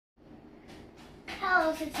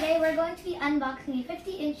So today we're going to be unboxing a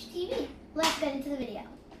 50-inch TV. Let's get into the video.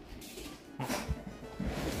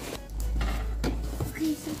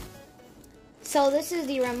 So this is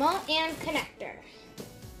the remote and connector.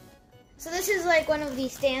 So this is like one of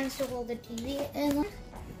these stands to hold the TV in.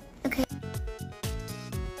 Okay.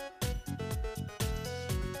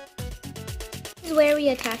 This is where we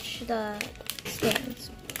attach the stands.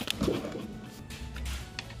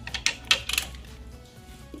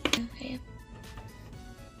 Okay.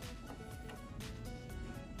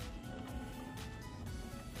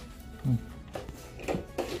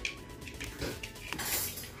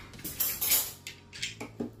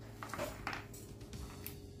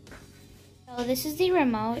 So this is the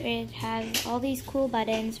remote. It has all these cool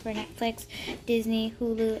buttons for Netflix, Disney,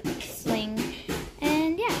 Hulu, Sling,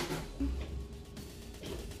 and yeah.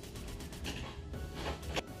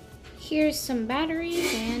 Here's some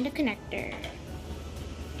batteries and a connector.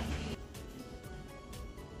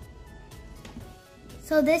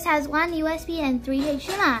 So this has one USB and 3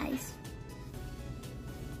 HDMIs.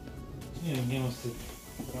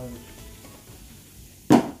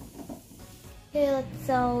 Okay,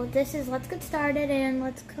 so this is let's get started and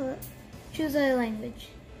let's choose a language.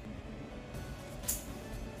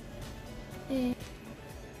 Okay.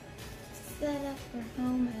 Set up for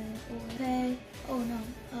home and pay. Oh no.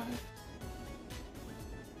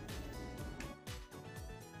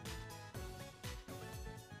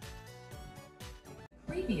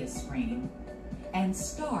 Previous screen, and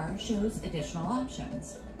star shows additional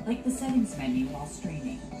options, like the settings menu while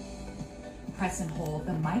streaming. Press and hold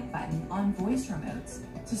the mic button on voice remotes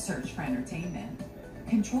to search for entertainment,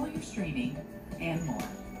 control your streaming, and more.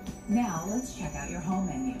 Now let's check out your home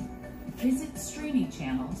menu. Visit streaming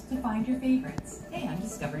channels to find your favorites and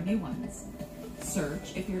discover new ones.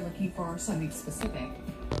 Search if you're looking for something specific.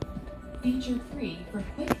 Feature 3 for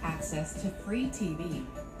quick access to free TV.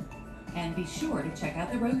 And be sure to check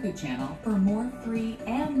out the Roku channel for more free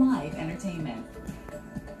and live entertainment.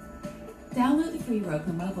 Download the free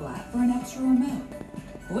Roku mobile app for an extra remote,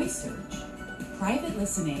 voice search, private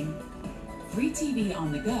listening, free TV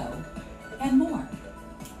on the go, and more.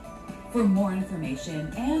 For more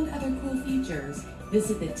information and other cool features,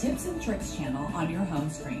 visit the Tips and Tricks channel on your home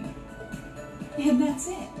screen. And that's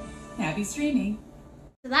it. Happy streaming!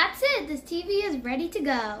 So that's it. This TV is ready to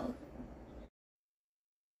go.